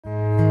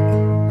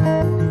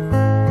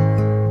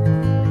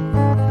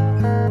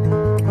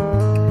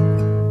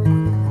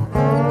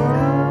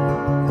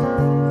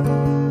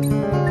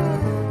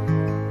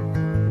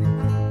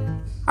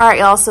All right,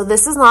 y'all, so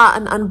this is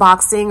not an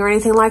unboxing or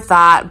anything like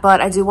that,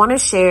 but I do want to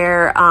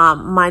share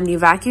my new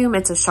vacuum.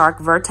 It's a Shark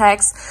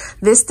Vertex.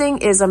 This thing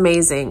is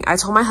amazing. I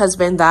told my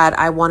husband that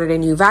I wanted a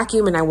new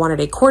vacuum and I wanted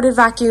a corded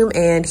vacuum,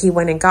 and he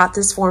went and got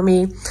this for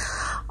me.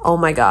 Oh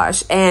my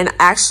gosh. And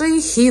actually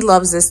he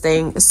loves this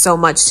thing so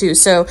much too.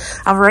 So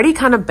I've already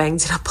kind of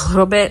banged it up a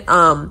little bit.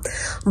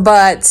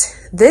 But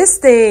this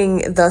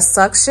thing, the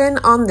suction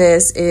on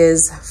this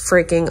is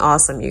freaking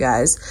awesome, you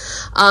guys.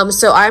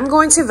 So I'm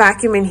going to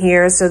vacuum in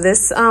here. So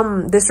this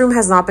room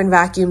has not been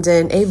vacuumed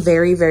in a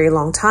very, very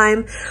long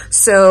time.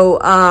 So,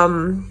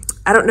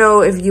 I don't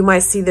know if you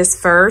might see this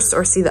first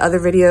or see the other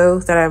video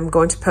that I'm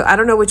going to post. I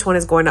don't know which one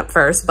is going up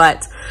first,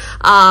 but,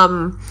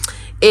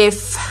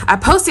 if I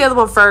post the other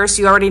one first,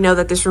 you already know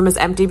that this room is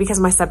empty because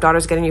my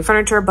stepdaughter's getting new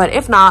furniture. But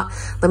if not,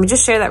 let me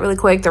just share that really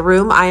quick. The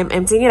room, I am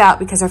emptying it out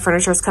because our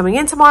furniture is coming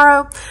in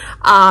tomorrow.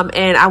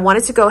 And I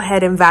wanted to go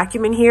ahead and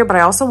vacuum in here, but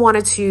I also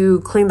wanted to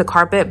clean the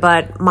carpet,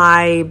 but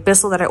my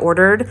Bissell that I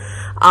ordered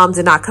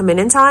did not come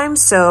in time.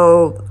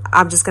 So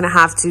I'm just going to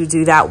have to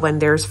do that when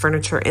there's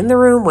furniture in the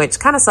room, which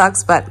kind of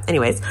sucks. But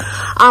anyways,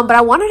 but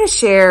I wanted to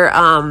share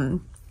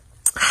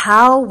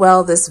how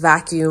well this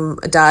vacuum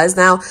does.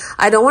 Now,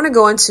 I don't want to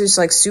go into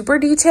like super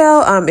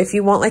detail. If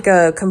you want like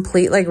a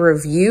complete like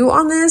review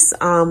on this,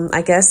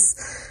 I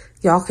guess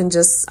y'all can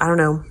just, I don't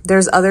know,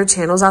 there's other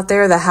channels out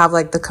there that have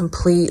like the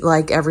complete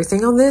like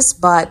everything on this,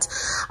 but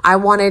I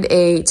wanted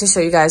to show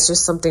you guys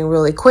just something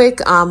really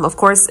quick. Of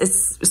course,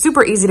 it's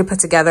super easy to put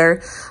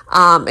together.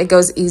 It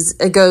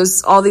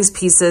goes all these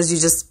pieces, you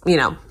just, you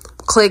know,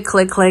 click,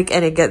 click, click,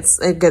 and it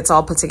gets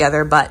all put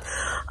together. But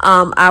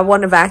I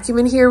want to vacuum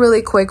in here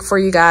really quick for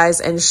you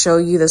guys and show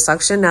you the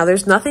suction. Now,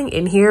 there's nothing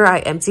in here. I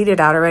emptied it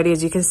out already.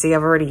 As you can see,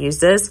 I've already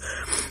used this.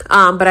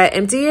 But I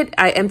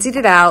emptied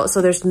it out,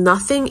 so there's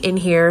nothing in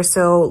here.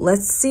 So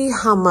let's see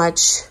how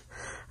much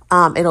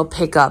it'll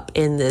pick up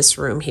in this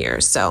room here.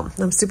 So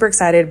I'm super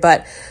excited.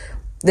 But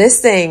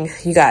this thing,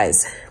 you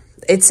guys,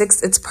 it's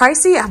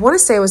pricey. I want to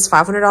say it was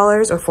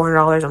 $500 or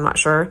 $400. I'm not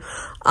sure.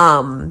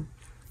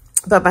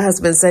 But my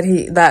husband said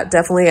that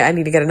definitely I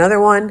need to get another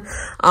one.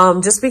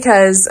 Just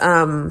because,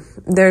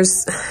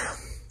 there's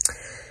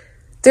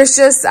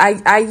just,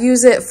 I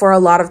use it for a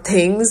lot of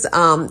things.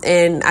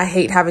 And I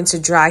hate having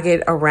to drag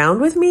it around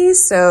with me.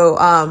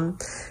 So,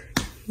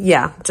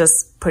 yeah,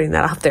 just putting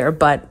that out there,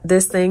 but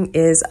this thing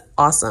is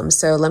awesome.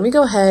 So let me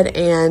go ahead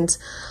and,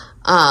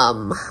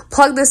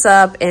 plug this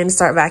up and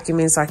start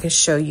vacuuming so I can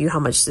show you how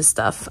much this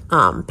stuff,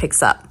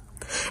 picks up.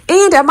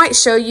 And I might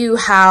show you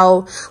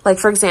how, like,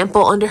 for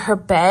example, under her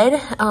bed,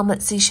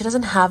 let's see, she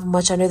doesn't have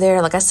much under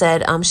there. Like I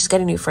said, she's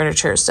getting new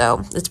furniture,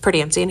 so it's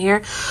pretty empty in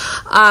here.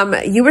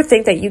 You would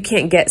think that you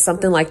can't get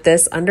something like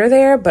this under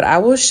there, but I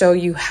will show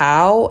you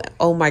how.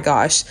 Oh my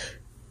gosh.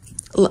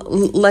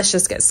 Let's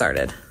just get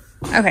started.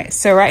 Okay,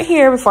 so right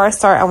here, before I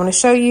start, I want to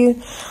show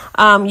you,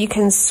 you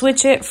can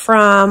switch it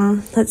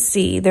from, let's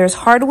see, there's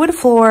hardwood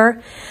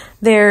floor,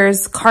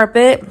 there's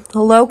carpet,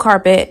 low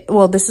carpet.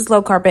 Well, this is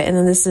low carpet, and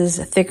then this is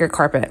thicker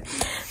carpet.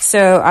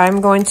 So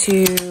I'm going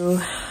to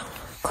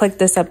click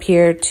this up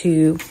here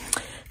to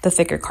the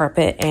thicker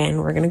carpet, and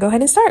we're going to go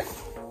ahead and start.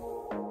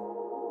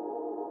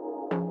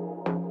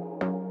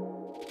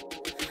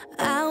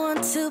 I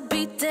want to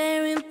be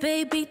daring,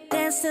 baby,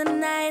 dance the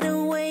night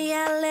away.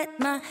 I let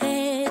my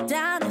head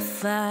down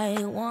if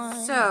I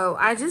want. So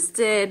I just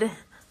did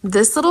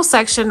this little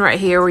section right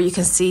here where you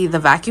can see the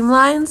vacuum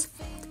lines.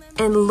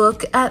 And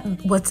look at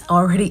what's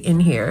already in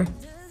here.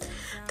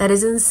 That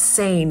is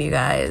insane, you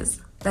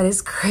guys. That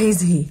is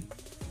crazy.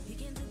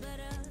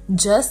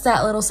 Just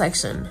that little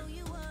section.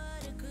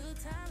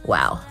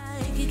 Wow.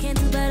 You can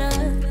do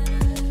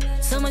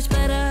better, so much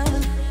better.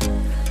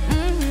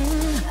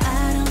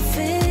 I don't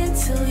fit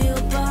into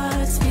your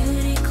box.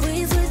 Beauty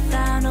queens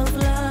without no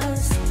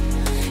flaws.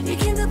 You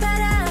can do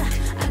better.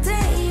 I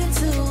dare you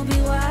to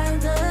be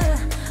wilder.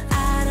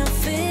 I don't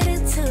fit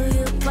into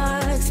your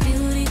box.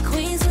 Beauty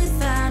queens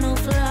without no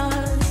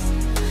flaws.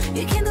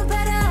 You can do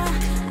better.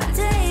 I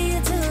dare you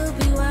to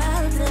be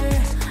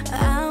wilder.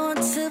 I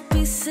want to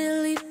be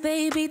silly,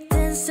 baby,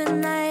 dance the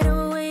night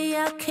away.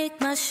 I'll kick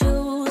my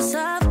shoes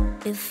off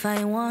if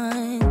I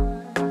want.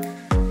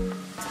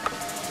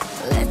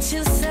 Let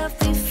yourself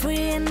be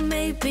free, and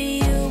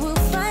maybe you will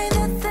find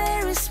that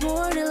there is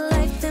more to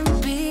life than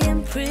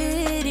being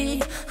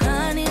pretty.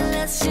 Honey,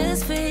 let's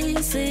just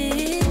face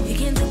it. You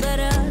can do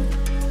better.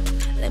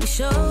 Let me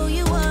show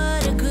you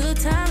what a good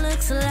time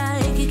looks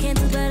like. You can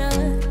do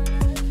better,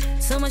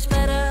 so much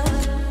better.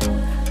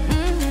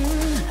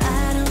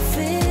 I don't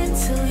fit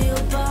into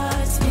your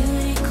box.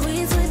 Beauty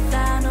queens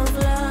without no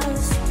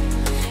flaws.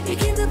 You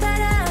can do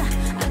better.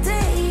 I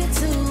dare you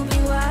to be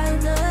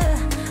wilder.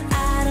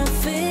 I don't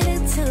fit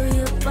into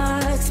your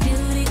box.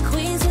 Beauty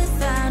queens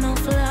without no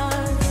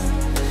flaws.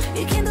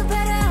 You can do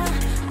better.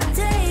 I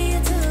dare you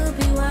to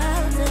be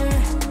wilder.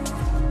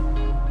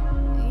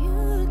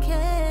 You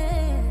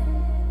can.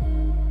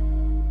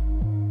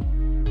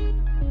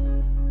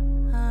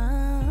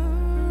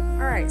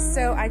 right,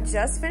 so I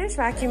just finished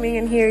vacuuming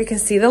in here. You can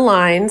see the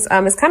lines.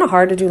 It's kind of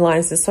hard to do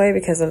lines this way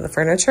because of the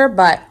furniture,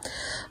 but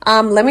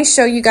let me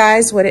show you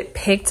guys what it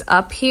picked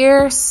up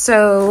here.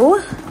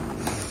 So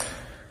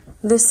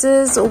this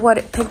is what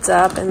it picked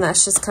up, and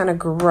that's just kind of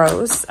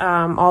gross.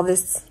 All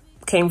this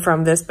came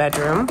from this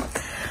bedroom.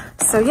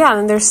 So yeah,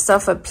 and there's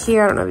stuff up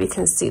here. I don't know if you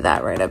can see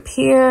that right up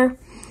here.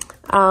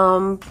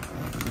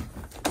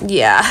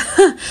 Yeah,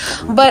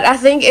 but I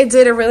think it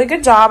did a really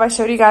good job. I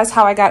showed you guys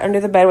how I got under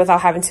the bed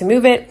without having to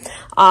move it.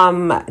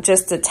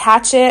 Just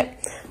attach it.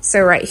 So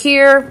right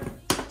here,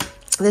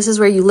 this is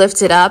where you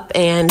lift it up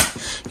and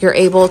you're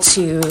able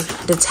to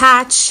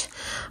detach.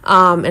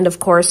 And of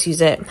course, use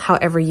it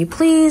however you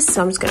please.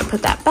 So I'm just going to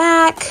put that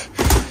back.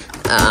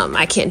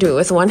 I can't do it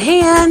with one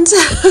hand.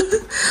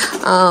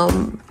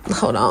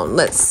 Hold on.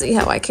 Let's see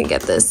how I can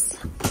get this.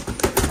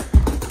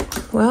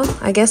 Well,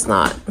 I guess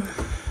not.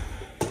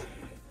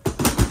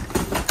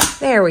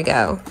 There we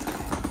go.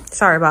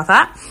 Sorry about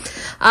that.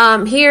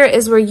 Here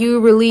is where you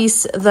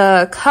release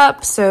the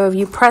cup. So if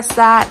you press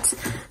that,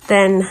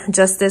 then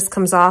just this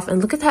comes off. And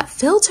look at that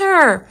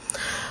filter.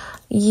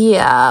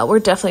 Yeah, we're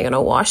definitely going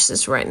to wash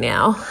this right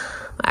now.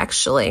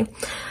 Actually, I'm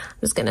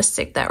just going to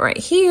stick that right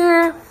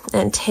here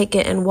and take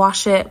it and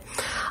wash it.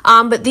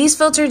 But these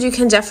filters you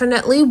can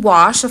definitely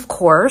wash, of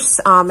course.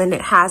 And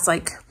it has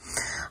like,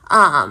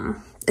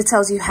 it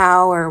tells you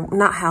how, or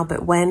not how,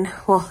 but when.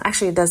 Well,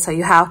 actually it does tell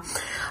you how.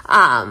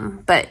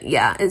 But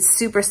yeah, it's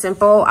super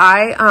simple.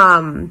 I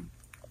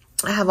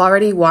have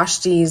already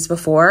washed these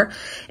before,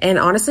 and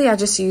honestly, I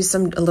just used a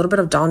little bit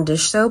of Dawn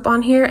dish soap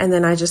on here, and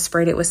then I just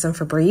sprayed it with some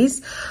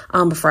Febreze,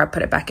 before I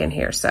put it back in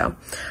here. So,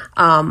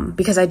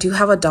 because I do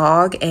have a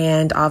dog,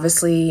 and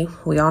obviously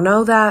we all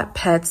know that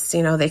pets,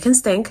 you know, they can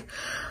stink.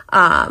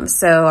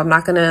 So I'm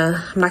not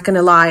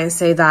gonna lie and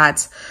say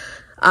that,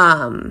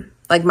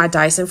 like my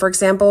Dyson, for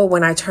example,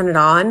 when I turn it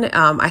on,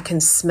 I can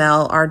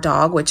smell our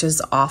dog, which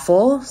is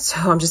awful. So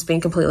I'm just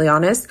being completely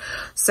honest.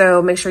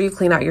 So make sure you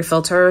clean out your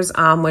filters,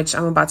 which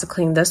I'm about to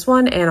clean this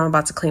one, and I'm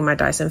about to clean my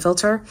Dyson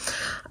filter.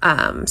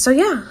 So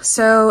yeah,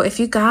 so if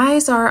you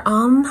guys are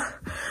on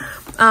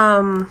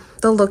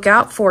the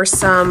lookout for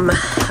some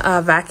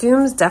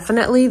vacuums,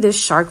 definitely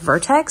this Shark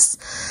Vertex.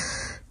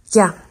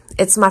 Yeah,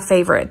 it's my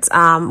favorite.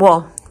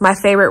 Well, my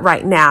favorite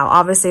right now.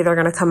 Obviously, they're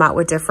going to come out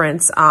with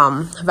different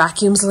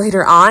vacuums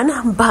later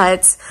on,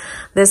 but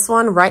this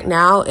one right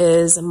now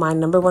is my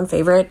 #1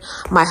 favorite.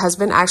 My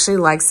husband actually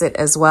likes it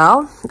as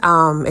well.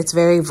 It's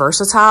very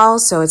versatile,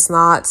 so it's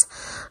not,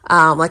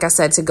 like I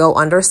said, to go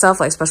under stuff,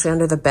 like especially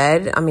under the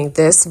bed. I mean,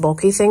 this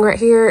bulky thing right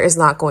here is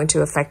not going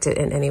to affect it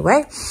in any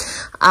way.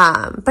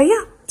 But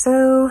yeah.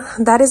 So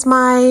that is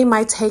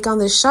my take on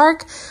this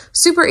Shark.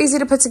 Super easy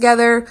to put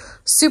together,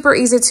 super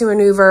easy to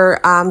maneuver.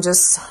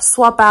 Just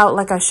swap out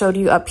like I showed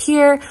you up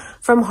here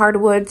from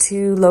hardwood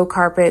to low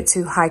carpet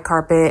to high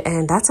carpet,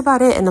 and that's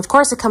about it. And of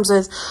course it comes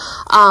with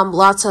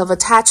lots of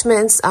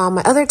attachments.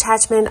 My other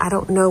attachment, I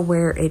don't know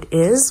where it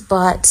is,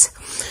 but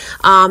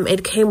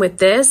it came with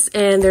this,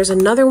 and there's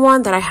another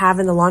one that I have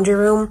in the laundry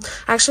room.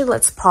 Actually,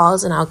 let's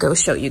pause and I'll go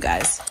show you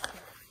guys.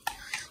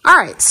 All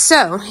right,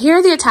 so here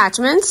are the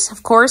attachments.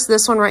 Of course,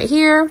 this one right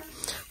here,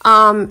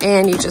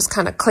 and you just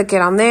kind of click it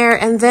on there.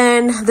 And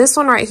then this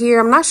one right here,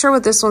 I'm not sure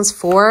what this one's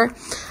for.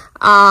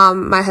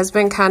 My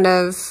husband kind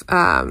of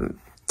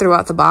threw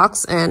out the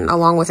box and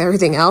along with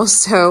everything else.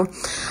 So,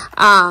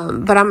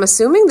 but I'm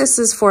assuming this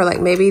is for like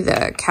maybe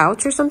the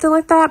couch or something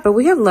like that. But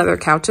we have leather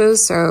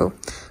couches, so,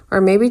 or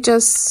maybe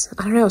just,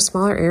 I don't know, a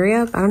smaller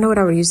area. I don't know what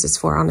I would use this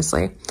for,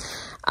 honestly.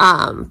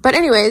 But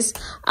anyways,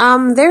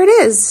 there it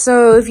is.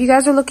 So if you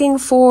guys are looking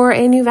for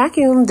a new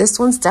vacuum, this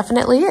one's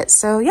definitely it.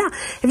 So yeah,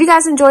 if you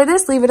guys enjoyed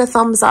this, leave it a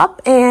thumbs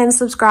up and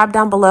subscribe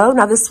down below.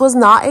 Now, this was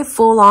not a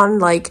full-on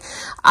like,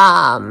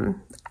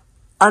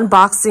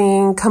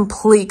 unboxing,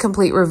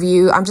 complete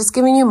review. I'm just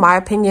giving you my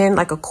opinion,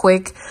 like a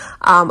quick,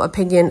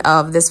 opinion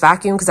of this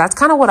vacuum, because that's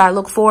kind of what I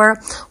look for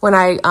when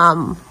I,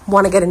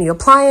 want to get a new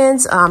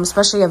appliance,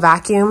 especially a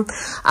vacuum.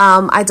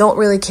 I don't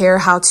really care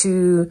how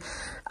to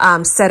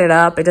set it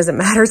up. It doesn't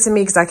matter to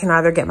me because I can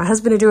either get my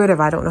husband to do it if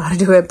I don't know how to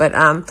do it. But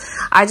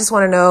I just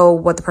want to know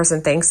what the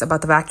person thinks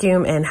about the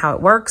vacuum and how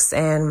it works.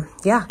 And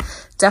yeah,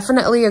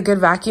 definitely a good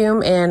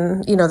vacuum.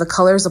 And you know, the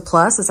color is a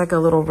plus. It's like a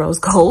little rose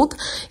gold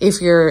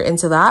if you're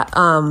into that.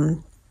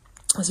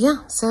 Yeah,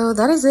 so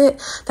that is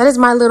it. That is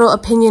my little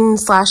opinion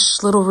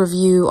 / little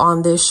review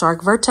on this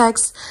Shark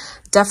Vertex.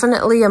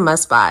 Definitely a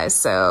must buy.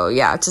 So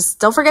yeah, just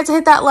don't forget to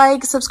hit that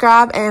like,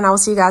 subscribe, and I will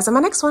see you guys in my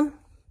next one.